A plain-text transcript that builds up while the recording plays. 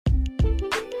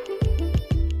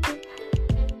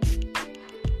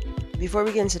Before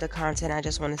we get into the content, I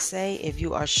just want to say if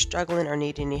you are struggling or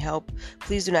need any help,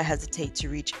 please do not hesitate to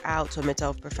reach out to a mental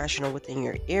health professional within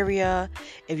your area.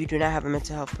 If you do not have a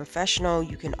mental health professional,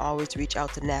 you can always reach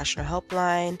out to the National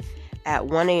Helpline at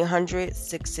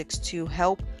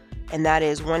 1-800-662-HELP, and that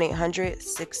is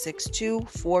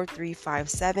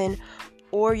 1-800-662-4357.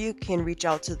 Or you can reach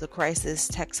out to the crisis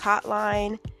text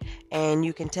hotline, and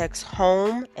you can text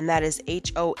HOME, and that is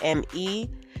HOME,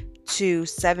 to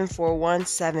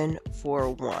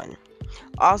 741-741.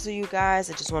 Also, you guys,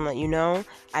 I just want to let you know,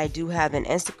 I do have an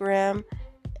Instagram.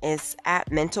 It's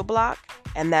at Mental Block,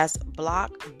 and that's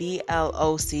Block,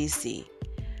 BLOCC.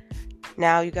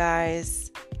 Now, you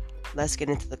guys, let's get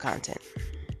into the content.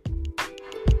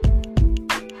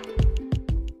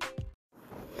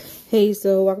 Hey,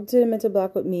 so welcome to the Mental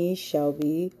Block with me,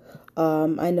 Shelby.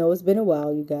 I know it's been a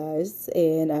while, you guys,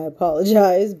 and I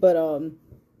apologize, but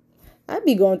I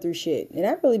be going through shit, and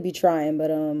I really be trying, but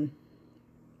I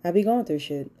be going through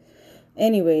shit.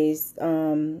 Anyways,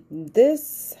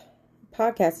 this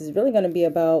podcast is really going to be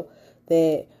about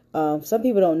that. Some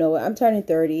people don't know it. I'm turning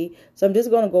 30, so I'm just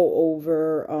going to go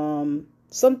over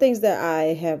some things that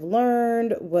I have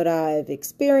learned, what I've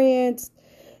experienced,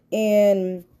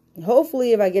 and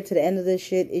hopefully if I get to the end of this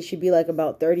shit, it should be like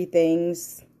about 30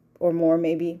 things or more,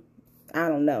 maybe. I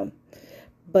don't know.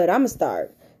 But I'm going to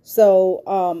start. So,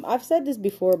 I've said this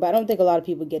before, but I don't think a lot of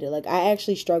people get it. Like, I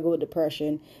actually struggle with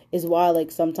depression. Is why, like,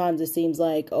 sometimes it seems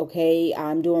like, okay,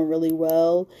 I'm doing really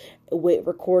well with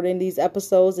recording these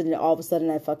episodes, and then all of a sudden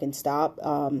I fucking stop.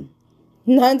 9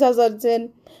 times out of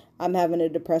 10, I'm having a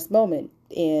depressed moment,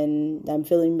 and I'm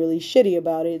feeling really shitty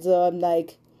about it. So I'm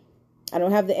like, I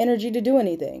don't have the energy to do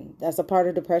anything. That's a part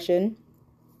of depression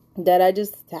that I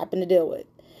just happen to deal with.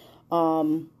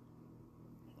 I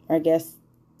guess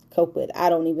cope with. I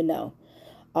don't even know.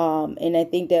 And I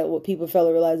think that what people fail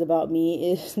to realize about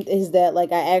me is that,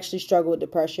 like, I actually struggle with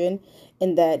depression,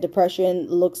 and that depression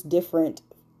looks different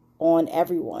on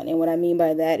everyone. And what I mean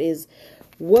by that is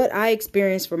what I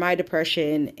experienced for my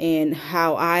depression and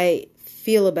how I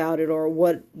feel about it, or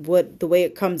what the way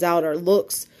it comes out or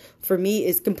looks for me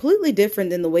is completely different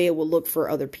than the way it will look for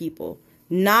other people.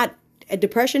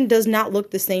 Depression does not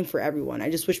look the same for everyone. I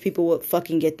just wish people would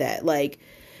fucking get that. Like,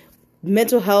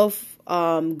 mental health,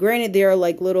 granted, there are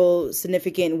like little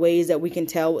significant ways that we can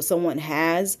tell what someone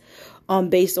has,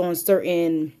 based on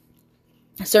certain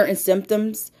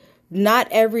symptoms. Not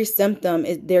every symptom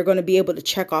they're going to be able to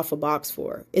check off a box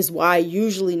for. Is why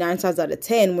usually 9 times out of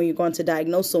 10, when you're going to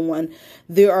diagnose someone,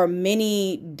 there are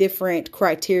many different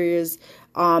criterias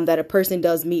that a person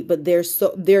does meet, but there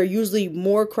are usually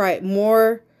there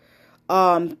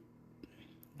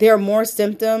are more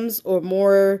symptoms or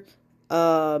more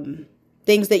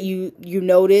things that you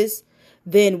notice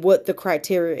than what the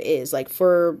criteria is. Like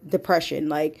for depression,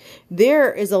 like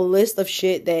there is a list of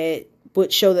shit that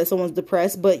would show that someone's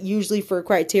depressed, but usually for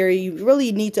criteria, you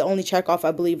really need to only check off, I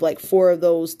believe, like 4 of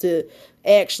those to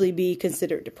actually be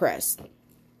considered depressed.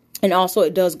 And also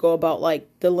it does go about like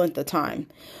the length of time.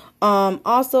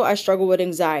 Also, I struggle with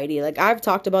anxiety. Like I've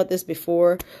talked about this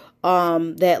before,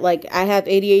 that like I have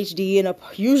ADHD, and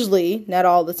usually, not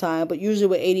all the time, but usually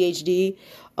with ADHD,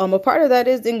 a part of that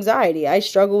is anxiety. I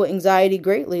struggle with anxiety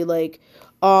greatly. Like,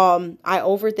 I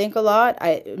overthink a lot.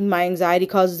 My anxiety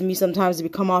causes me sometimes to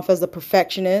become off as a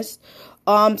perfectionist.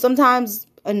 Sometimes,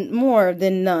 more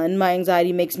than none, my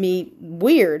anxiety makes me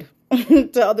weird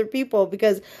to other people,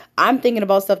 because I'm thinking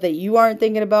about stuff that you aren't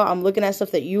thinking about. I'm looking at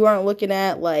stuff that you aren't looking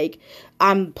at. Like,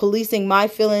 I'm policing my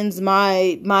feelings,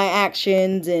 my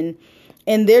actions, and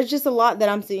there's just a lot that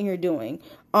I'm sitting here doing.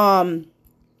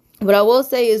 What I will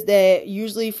say is that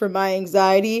usually for my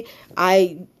anxiety,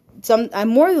 I'm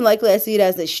more than likely I see it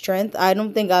as a strength. I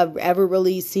don't think I've ever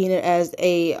really seen it as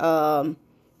a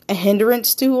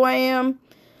hindrance to who I am,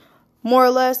 more or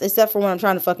less, except for when I'm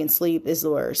trying to fucking sleep is the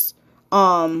worst.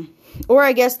 Or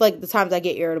I guess like the times I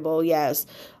get irritable. Yes.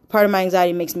 Part of my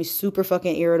anxiety makes me super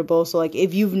fucking irritable. So like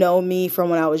if you've known me from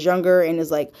when I was younger and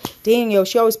is like, dang, yo,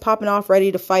 she always popping off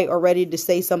ready to fight or ready to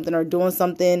say something or doing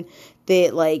something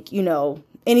that, like, you know,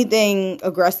 anything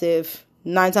aggressive,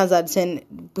 9 times out of 10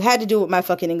 had to do with my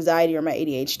fucking anxiety or my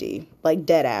ADHD, like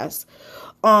dead ass.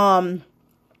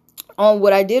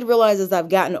 What I did realize as I've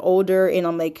gotten older and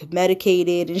I'm like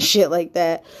medicated and shit like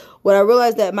that, what I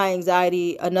realized that my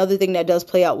anxiety, another thing that does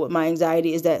play out with my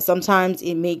anxiety is that sometimes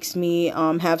it makes me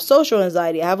have social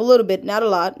anxiety. I have a little bit, not a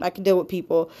lot. I can deal with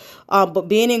people. But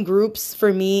being in groups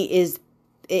for me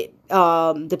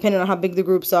depending on how big the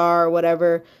groups are or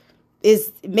whatever, it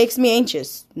makes me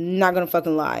anxious. Not gonna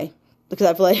fucking lie. because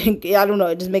I feel like, I don't know,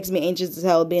 it just makes me anxious as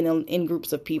hell being in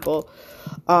groups of people.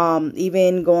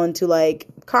 Even going to like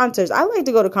concerts. I like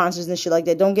to go to concerts and shit like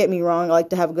that. Don't get me wrong. I like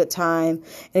to have a good time.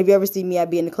 And if you ever see me, I'd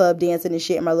be in the club dancing and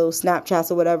shit in my little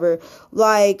Snapchats or whatever.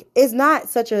 Like, it's not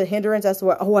such a hindrance as to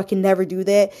where, oh, I can never do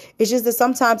that. It's just that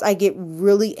sometimes I get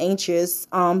really anxious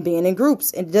being in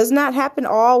groups. It does not happen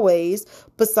always,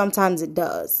 but sometimes it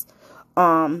does.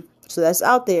 So that's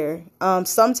out there.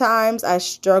 Sometimes I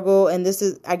struggle, and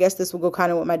I guess this will go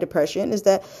kind of with my depression, is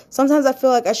that sometimes I feel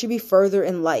like I should be further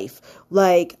in life.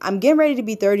 Like, I'm getting ready to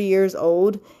be 30 years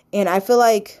old, and I feel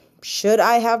like, should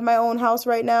I have my own house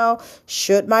right now?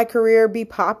 Should my career be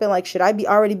popping? Like, should I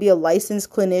already be a licensed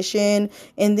clinician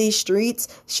in these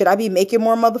streets? Should I be making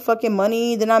more motherfucking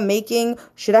money than I'm making?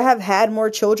 Should I have had more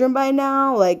children by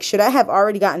now? Like, should I have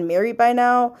already gotten married by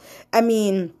now? I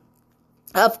mean,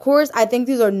 of course, I think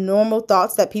these are normal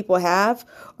thoughts that people have,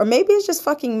 or maybe it's just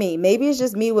fucking me. Maybe it's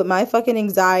just me with my fucking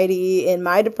anxiety and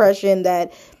my depression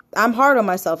that I'm hard on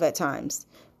myself at times.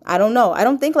 I don't know. I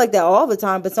don't think like that all the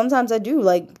time, but sometimes I do.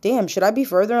 Like, damn, should I be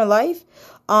further in life?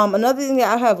 Another thing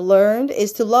that I have learned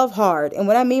is to love hard. And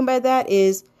what I mean by that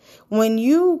is, when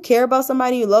you care about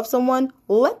somebody, you love someone,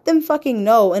 let them fucking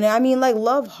know. And I mean, like,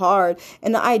 love hard.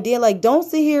 And the idea, like, don't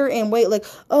sit here and wait, like,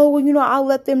 oh, well, I'll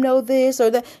let them know this or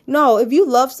that. No, if you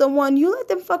love someone, you let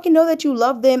them fucking know that you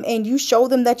love them, and you show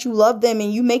them that you love them,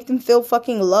 and you make them feel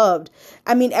fucking loved.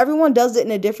 I mean, everyone does it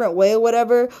in a different way or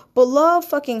whatever, but love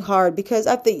fucking hard, because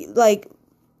I think, like,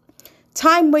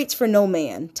 time waits for no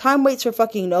man. Time waits for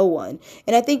fucking no one.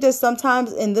 And I think that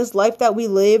sometimes in this life that we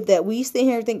live, that we sit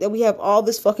here and think that we have all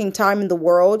this fucking time in the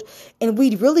world, and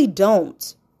we really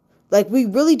don't. Like, we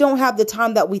really don't have the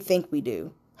time that we think we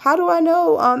do. How do I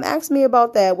know? Ask me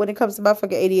about that when it comes to my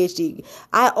fucking ADHD.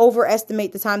 I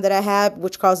overestimate the time that I have,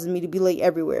 which causes me to be late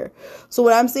everywhere. So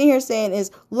what I'm sitting here saying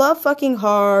is, love fucking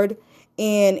hard.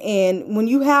 And when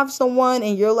you have someone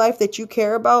in your life that you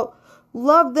care about,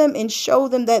 love them and show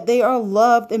them that they are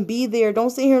loved, and be there. Don't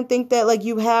sit here and think that like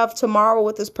you have tomorrow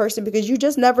with this person, because you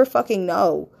just never fucking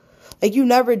know. Like, you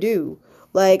never do.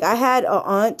 Like, I had an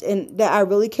aunt and that I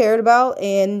really cared about,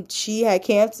 and she had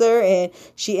cancer, and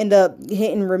she ended up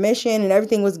hitting remission, and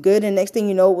everything was good. And next thing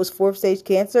you know, it was 4th stage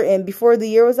cancer. And before the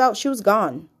year was out, she was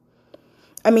gone.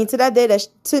 I mean, to that day,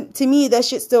 to me, that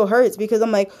shit still hurts, because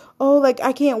I'm like, oh, like,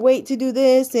 I can't wait to do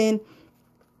this and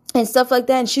stuff like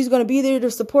that, and she's going to be there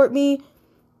to support me.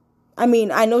 I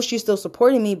mean, I know she's still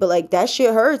supporting me, but, like, that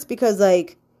shit hurts, because,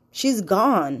 like, she's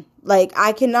gone. Like,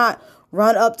 I cannot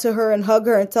run up to her and hug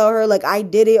her and tell her, like, I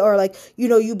did it, or, like,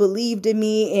 you believed in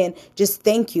me, and just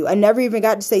thank you. I never even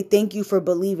got to say thank you for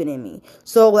believing in me.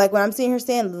 So, like, when I'm sitting here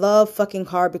saying love fucking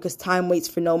hard, because time waits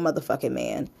for no motherfucking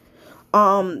man.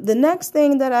 The next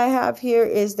thing that I have here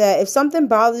is that if something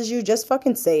bothers you, just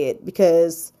fucking say it,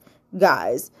 because,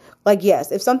 guys, like,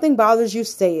 yes, if something bothers you,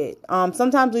 say it.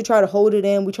 Sometimes we try to hold it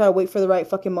in. We try to wait for the right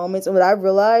fucking moments. And what I've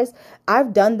realized,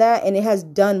 I've done that, and it has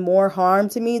done more harm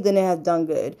to me than it has done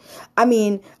good. I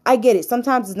mean, I get it.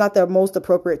 Sometimes it's not the most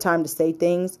appropriate time to say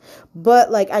things. But,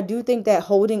 like, I do think that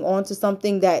holding on to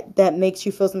something that makes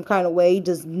you feel some kind of way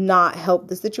does not help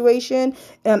the situation.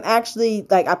 And I'm actually,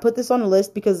 like, I put this on the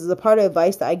list because it's a part of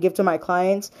advice that I give to my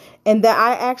clients, and that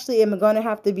I actually am going to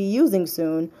have to be using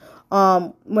soon.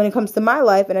 When it comes to my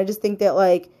life. And I just think that,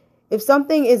 like, if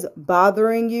something is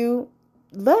bothering you,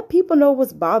 let people know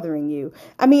what's bothering you.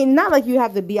 I mean, not like you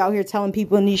have to be out here telling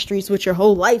people in these streets what your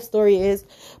whole life story is,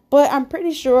 but I'm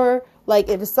pretty sure, like,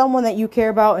 if it's someone that you care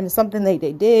about and it's something that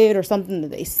they did or something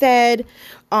that they said,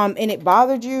 and it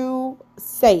bothered you,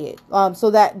 say it,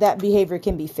 so that behavior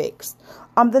can be fixed.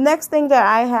 The next thing that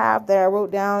I have that I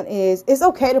wrote down is, it's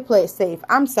okay to play it safe.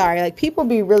 I'm sorry. Like, people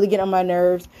be really getting on my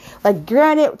nerves. Like,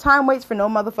 granted, time waits for no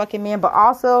motherfucking man, but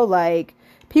also, like,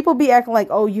 people be acting like,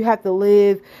 oh, you have to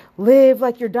live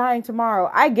like you're dying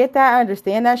tomorrow. I get that. I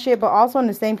understand that shit. But also, in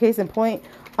the same case in point,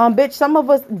 bitch, some of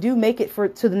us do make it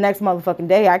to the next motherfucking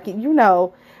day.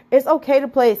 It's okay to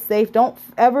play it safe. Don't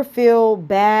ever feel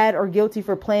bad or guilty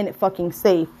for playing it fucking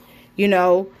safe.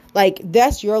 Like,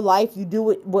 that's your life. You do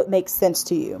what makes sense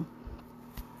to you.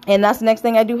 And that's the next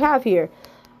thing I do have here.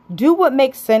 Do what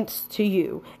makes sense to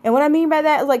you. And what I mean by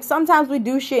that is, like, sometimes we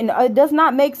do shit and it does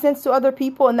not make sense to other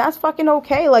people, and that's fucking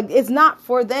okay. Like, it's not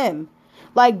for them.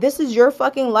 Like, this is your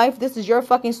fucking life. This is your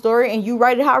fucking story, and you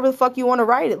write it however the fuck you want to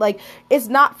write it. Like, it's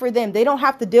not for them. They don't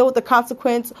have to deal with the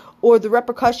consequence or the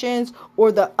repercussions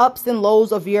or the ups and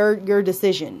lows of your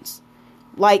decisions.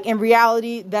 Like, in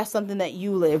reality, that's something that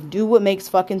you live. Do what makes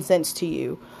fucking sense to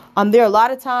you. There are a lot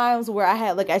of times where I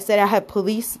had, like I said, I had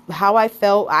police how I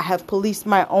felt. I have policed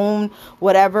my own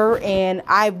whatever, and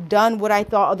I've done what I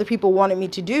thought other people wanted me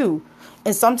to do.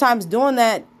 And sometimes doing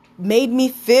that made me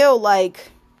feel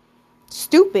like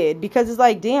stupid, because it's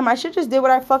like, damn, I should just did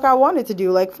what I wanted to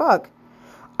do. Like, fuck.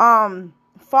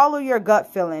 Follow your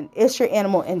gut feeling. It's your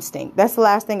animal instinct. That's the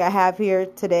last thing I have here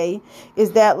today,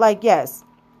 is that, like, yes,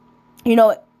 you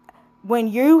know, when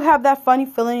you have that funny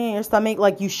feeling in your stomach,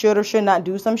 like you should or should not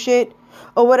do some shit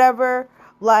or whatever,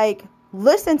 like,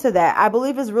 listen to that. I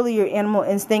believe it's really your animal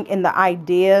instinct, and the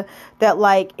idea that,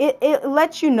 like, it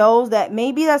lets you know that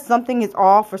maybe that something is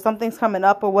off or something's coming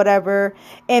up or whatever.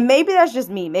 And maybe that's just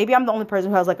me. Maybe I'm the only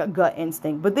person who has, like, a gut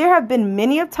instinct. But there have been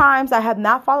many of times I have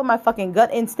not followed my fucking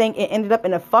gut instinct and ended up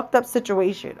in a fucked up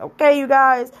situation. Okay, you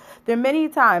guys? There are many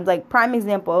times, like, prime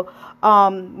example,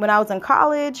 when I was in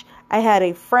college, I had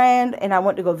a friend and I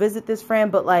went to go visit this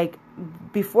friend, but, like,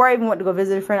 before I even went to go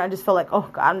visit a friend, I just felt like, oh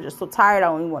God, I'm just so tired. I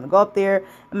don't even want to go up there.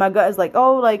 And my gut is like,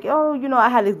 oh, you know, I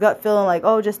had this gut feeling like,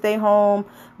 oh, just stay home,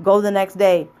 go the next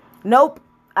day. Nope.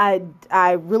 I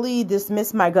really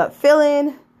dismissed my gut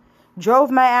feeling,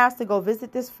 drove my ass to go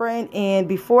visit this friend. And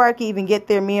before I could even get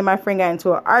there, me and my friend got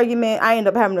into an argument. I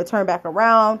ended up having to turn back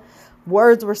around.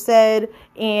 Words were said.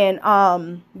 And,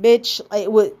 bitch,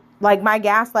 it would, like, my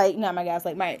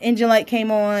engine light came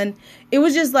on. It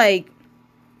was just like,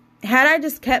 had I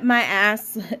just kept my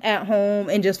ass at home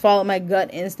and just followed my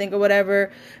gut instinct or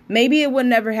whatever, maybe it would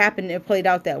never happen. It played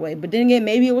out that way. But then again,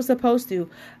 maybe it was supposed to.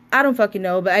 I don't fucking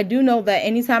know. But I do know that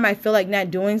anytime I feel like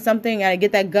not doing something, I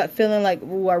get that gut feeling like,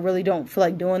 ooh, I really don't feel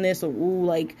like doing this, or ooh,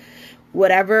 like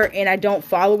whatever, and I don't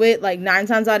follow it, like 9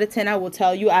 times out of 10, I will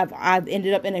tell you I've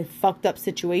ended up in a fucked up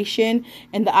situation,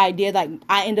 and the idea that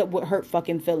I end up with hurt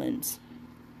fucking feelings.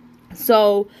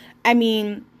 So, I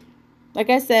mean, like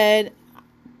I said,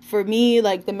 for me,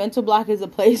 like, the mental block is a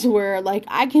place where, like,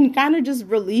 I can kind of just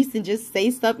release and just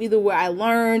say stuff either where I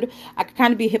learned. I can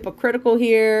kind of be hypocritical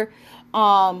here,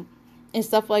 and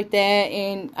stuff like that.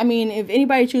 And, I mean, if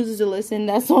anybody chooses to listen,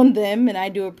 that's on them, and I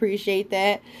do appreciate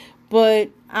that. But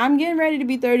I'm getting ready to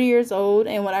be 30 years old,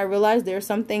 and when I realize there are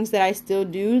some things that I still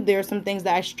do, there are some things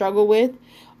that I struggle with,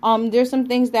 there's some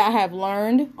things that I have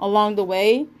learned along the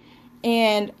way,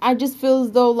 and I just feel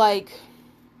as though, like,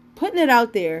 putting it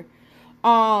out there,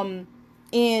 and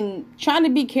trying to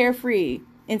be carefree.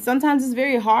 And sometimes it's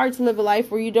very hard to live a life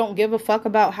where you don't give a fuck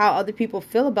about how other people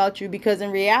feel about you, because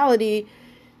in reality,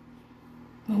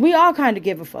 we all kind of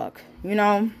give a fuck, you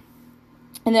know?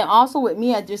 And then also with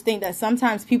me, I just think that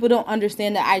sometimes people don't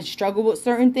understand that I struggle with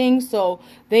certain things. So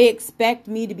they expect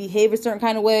me to behave a certain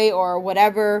kind of way or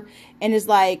whatever. And it's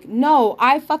like, no,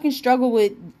 I fucking struggle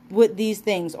with these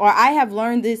things. Or I have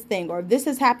learned this thing. Or this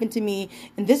has happened to me.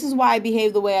 And this is why I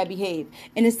behave the way I behave.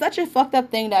 And it's such a fucked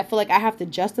up thing that I feel like I have to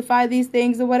justify these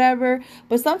things or whatever.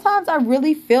 But sometimes I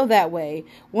really feel that way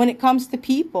when it comes to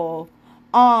people.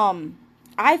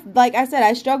 Like I said,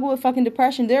 I struggle with fucking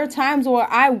depression. There are times where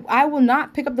I will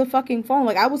not pick up the fucking phone.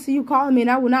 Like, I will see you calling me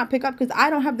and I will not pick up because I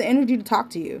don't have the energy to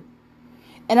talk to you.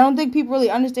 And I don't think people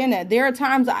really understand that. There are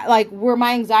times, like, where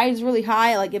my anxiety is really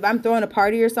high. Like, if I'm throwing a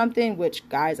party or something, which,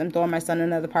 guys, I'm throwing my son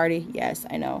another party. Yes,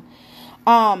 I know.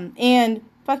 And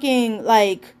fucking,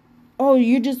 like, oh,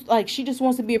 you just, like, she just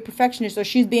wants to be a perfectionist, or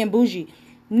she's being bougie.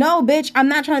 No, bitch, I'm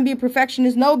not trying to be a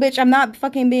perfectionist. No, bitch, I'm not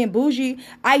fucking being bougie.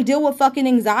 I deal with fucking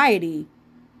anxiety,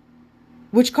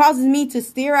 which causes me to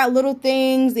stare at little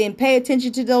things and pay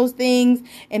attention to those things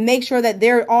and make sure that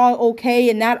they're all okay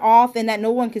and not off, and that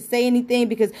no one can say anything,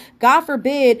 because God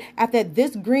forbid after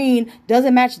this green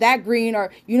doesn't match that green,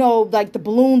 or, you know, like the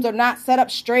balloons are not set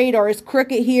up straight, or it's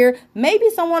crooked here. Maybe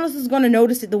someone else is going to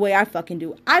notice it the way I fucking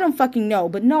do. I don't fucking know.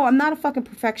 But no, I'm not a fucking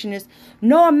perfectionist.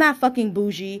 No, I'm not fucking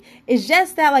bougie. It's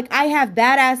just that, like, I have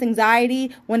badass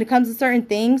anxiety when it comes to certain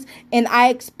things, and I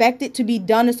expect it to be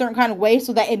done a certain kind of way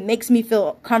so that it makes me feel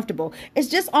comfortable. It's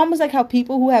just almost like how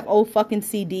people who have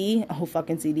OCD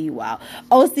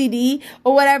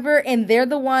or whatever, and they're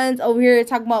the ones over here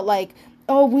talking about, like,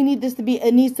 oh, we need this to be,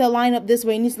 it needs to line up this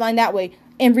way, it needs to line that way.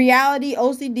 In reality,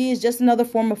 OCD is just another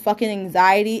form of fucking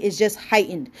anxiety. It's just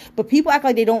heightened. But people act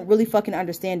like they don't really fucking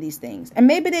understand these things. And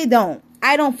maybe they don't.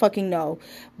 I don't fucking know.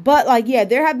 But, like, yeah,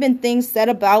 there have been things said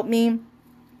about me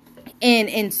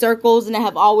in circles, and I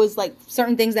have always, like,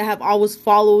 certain things that have always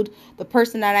followed the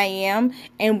person that I am.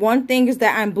 And one thing is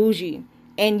that I'm bougie.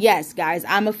 And yes, guys,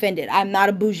 I'm offended. I'm not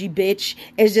a bougie bitch.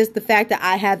 It's just the fact that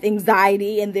I have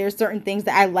anxiety, and there's certain things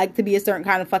that I like to be a certain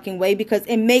kind of fucking way because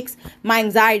it makes my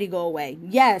anxiety go away.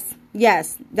 Yes,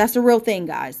 that's a real thing,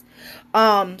 guys.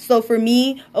 So for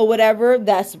me or whatever,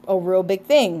 that's a real big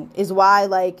thing, is why,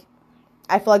 like,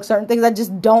 I feel like certain things I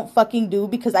just don't fucking do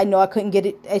because I know I couldn't get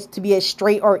it to be as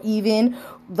straight or even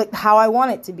like how I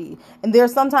want it to be. And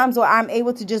there's sometimes where I'm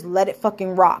able to just let it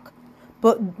fucking rock.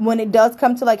 But when it does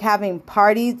come to like having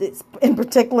parties, it's in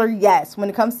particular, yes. When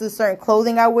it comes to certain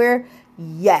clothing I wear,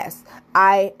 yes.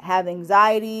 I have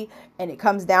anxiety, and it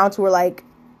comes down to where like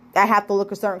I have to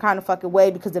look a certain kind of fucking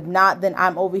way, because if not, then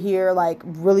I'm over here like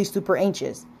really super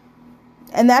anxious.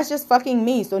 And that's just fucking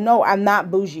me. So no, I'm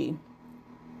not bougie.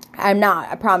 I'm not.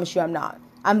 I promise you I'm not.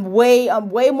 I'm way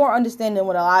more understanding than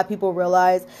what a lot of people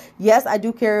realize. Yes, I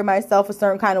do carry myself a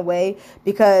certain kind of way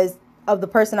because of the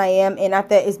person I am, and not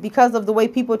that it's because of the way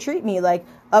people treat me. Like,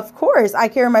 of course, I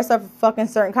carry myself a fucking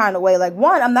certain kind of way. Like,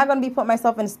 one, I'm not going to be putting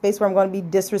myself in a space where I'm going to be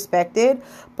disrespected.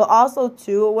 But also,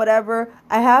 two, or whatever,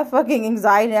 I have fucking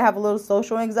anxiety. I have a little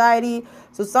social anxiety.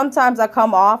 So sometimes I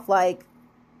come off like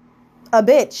a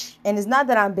bitch. And it's not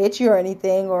that I'm bitchy or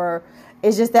anything, or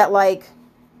it's just that, like,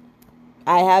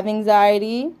 I have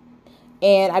anxiety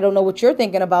and I don't know what you're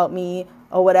thinking about me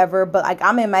or whatever, but like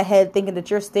I'm in my head thinking that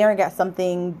you're staring at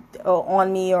something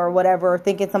on me or whatever, or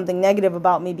thinking something negative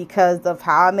about me because of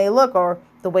how I may look or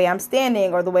the way I'm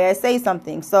standing or the way I say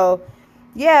something. So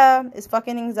yeah, it's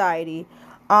fucking anxiety.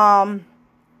 And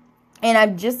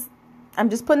I'm just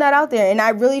putting that out there, and I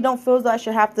really don't feel as though I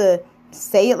should have to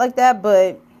say it like that,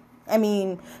 but I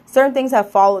mean, certain things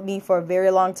have followed me for a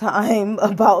very long time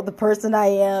about the person I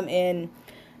am, and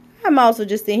I'm also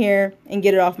just in here and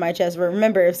get it off my chest. But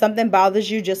remember, if something bothers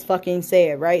you, just fucking say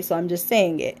it, right? So I'm just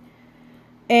saying it.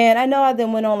 And I know I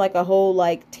then went on like a whole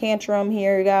like tantrum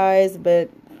here, guys, but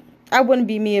I wouldn't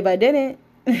be me if I didn't.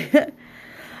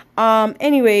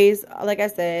 Anyways, like I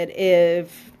said,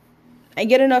 if I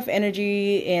get enough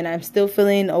energy and I'm still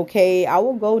feeling okay, I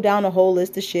will go down a whole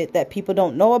list of shit that people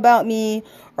don't know about me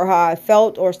or how I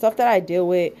felt or stuff that I deal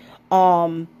with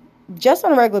just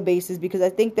on a regular basis, because I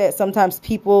think that sometimes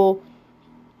people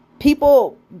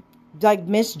like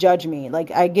misjudge me.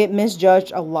 Like I get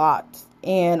misjudged a lot,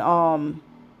 and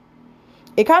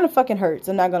it kind of fucking hurts.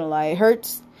 I'm not gonna lie, it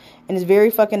hurts and it's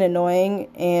very fucking annoying.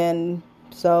 And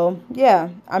so yeah,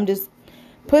 I'm just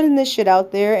putting this shit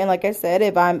out there, and like I said,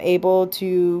 if I'm able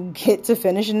to get to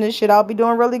finishing this shit, I'll be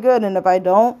doing really good. And if I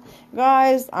don't,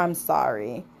 guys, I'm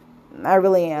sorry. I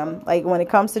really am. Like, when it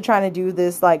comes to trying to do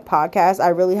this like podcast, I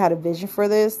really had a vision for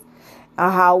this,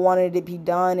 how I wanted it to be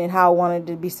done and how I wanted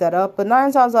it to be set up. But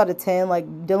 9 times out of 10, like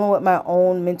dealing with my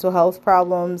own mental health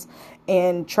problems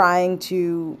and trying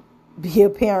to be a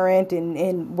parent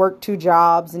and work 2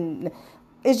 jobs, and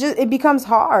it becomes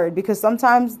hard, because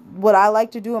sometimes what I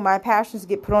like to do and my passions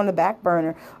get put on the back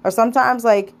burner, or sometimes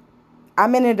like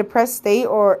I'm in a depressed state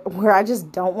or where I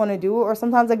just don't want to do it, or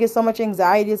sometimes I get so much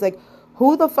anxiety. It's like,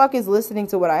 who the fuck is listening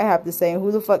to what I have to say, and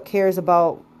who the fuck cares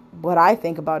about what I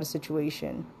think about a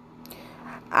situation?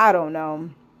 I don't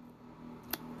know.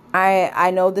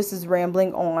 I know this is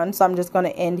rambling on, so I'm just going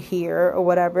to end here or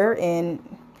whatever, and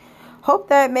hope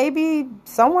that maybe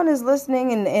someone is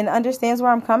listening and understands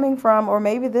where I'm coming from, or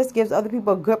maybe this gives other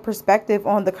people a good perspective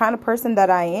on the kind of person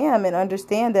that I am, and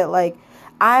understand that like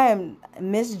I am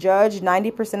misjudged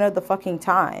 90% of the fucking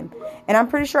time. And I'm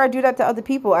pretty sure I do that to other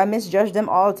people. I misjudge them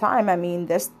all the time. I mean,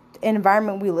 that's the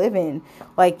environment we live in.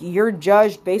 Like, you're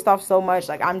judged based off so much.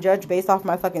 Like, I'm judged based off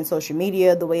my fucking social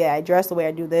media, the way I dress, the way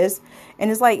I do this. And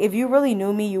it's like, if you really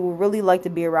knew me, you would really like to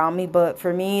be around me. But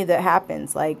for me, that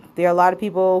happens. Like, there are a lot of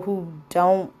people who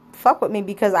don't fuck with me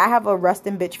because I have a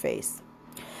resting bitch face.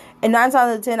 And 9 times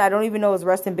out of 10, I don't even know it's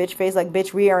resting bitch face. Like,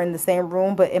 bitch, we are in the same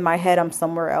room, but in my head, I'm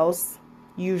somewhere else.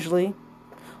 Usually.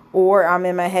 Or I'm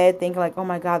in my head thinking like, oh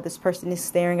my God, this person is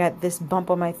staring at this bump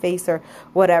on my face or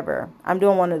whatever. I'm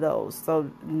doing one of those.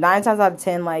 So 9 times out of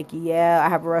 10, like, yeah, I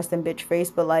have a resting bitch face,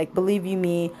 but like, believe you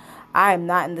me, I am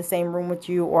not in the same room with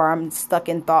you, or I'm stuck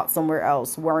in thought somewhere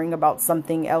else, worrying about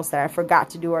something else that I forgot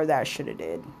to do or that I should have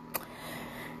did.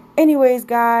 Anyways,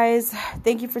 guys,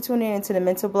 thank you for tuning into the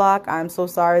Mental Block. I'm so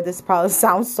sorry. This probably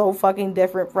sounds so fucking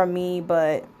different from me,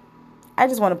 but I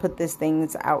just want to put these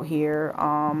things out here.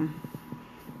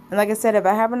 And like I said, if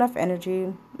I have enough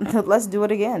energy, let's do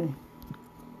it again.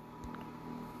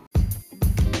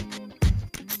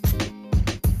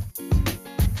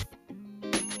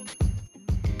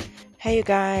 Hey you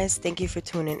guys, thank you for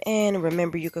tuning in.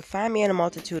 Remember, you can find me on a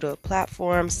multitude of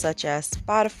platforms such as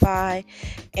Spotify,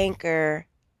 Anchor,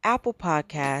 Apple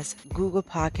Podcasts, Google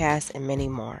Podcasts, and many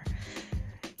more.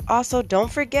 Also,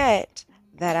 don't forget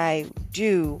that I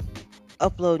do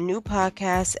upload new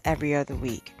podcasts every other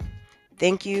week.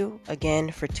 Thank you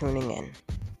again for tuning in.